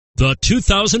The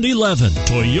 2011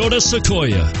 Toyota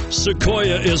Sequoia.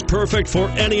 Sequoia is perfect for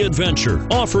any adventure,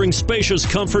 offering spacious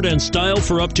comfort and style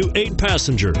for up to 8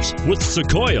 passengers. With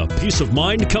Sequoia, peace of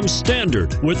mind comes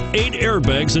standard with 8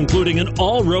 airbags, including an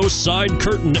all-row side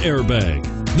curtain airbag.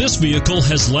 This vehicle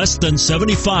has less than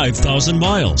 75,000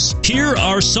 miles. Here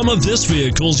are some of this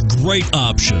vehicle's great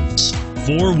options: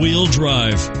 4-wheel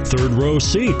drive, 3rd-row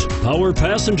seat, power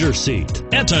passenger seat,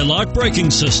 anti-lock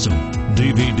braking system,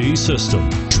 DVD system,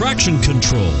 traction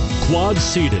control, quad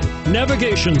seated,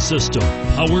 navigation system,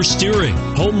 power steering,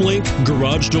 HomeLink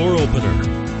garage door opener.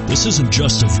 This isn't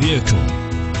just a vehicle,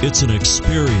 it's an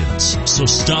experience. So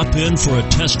stop in for a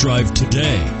test drive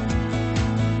today.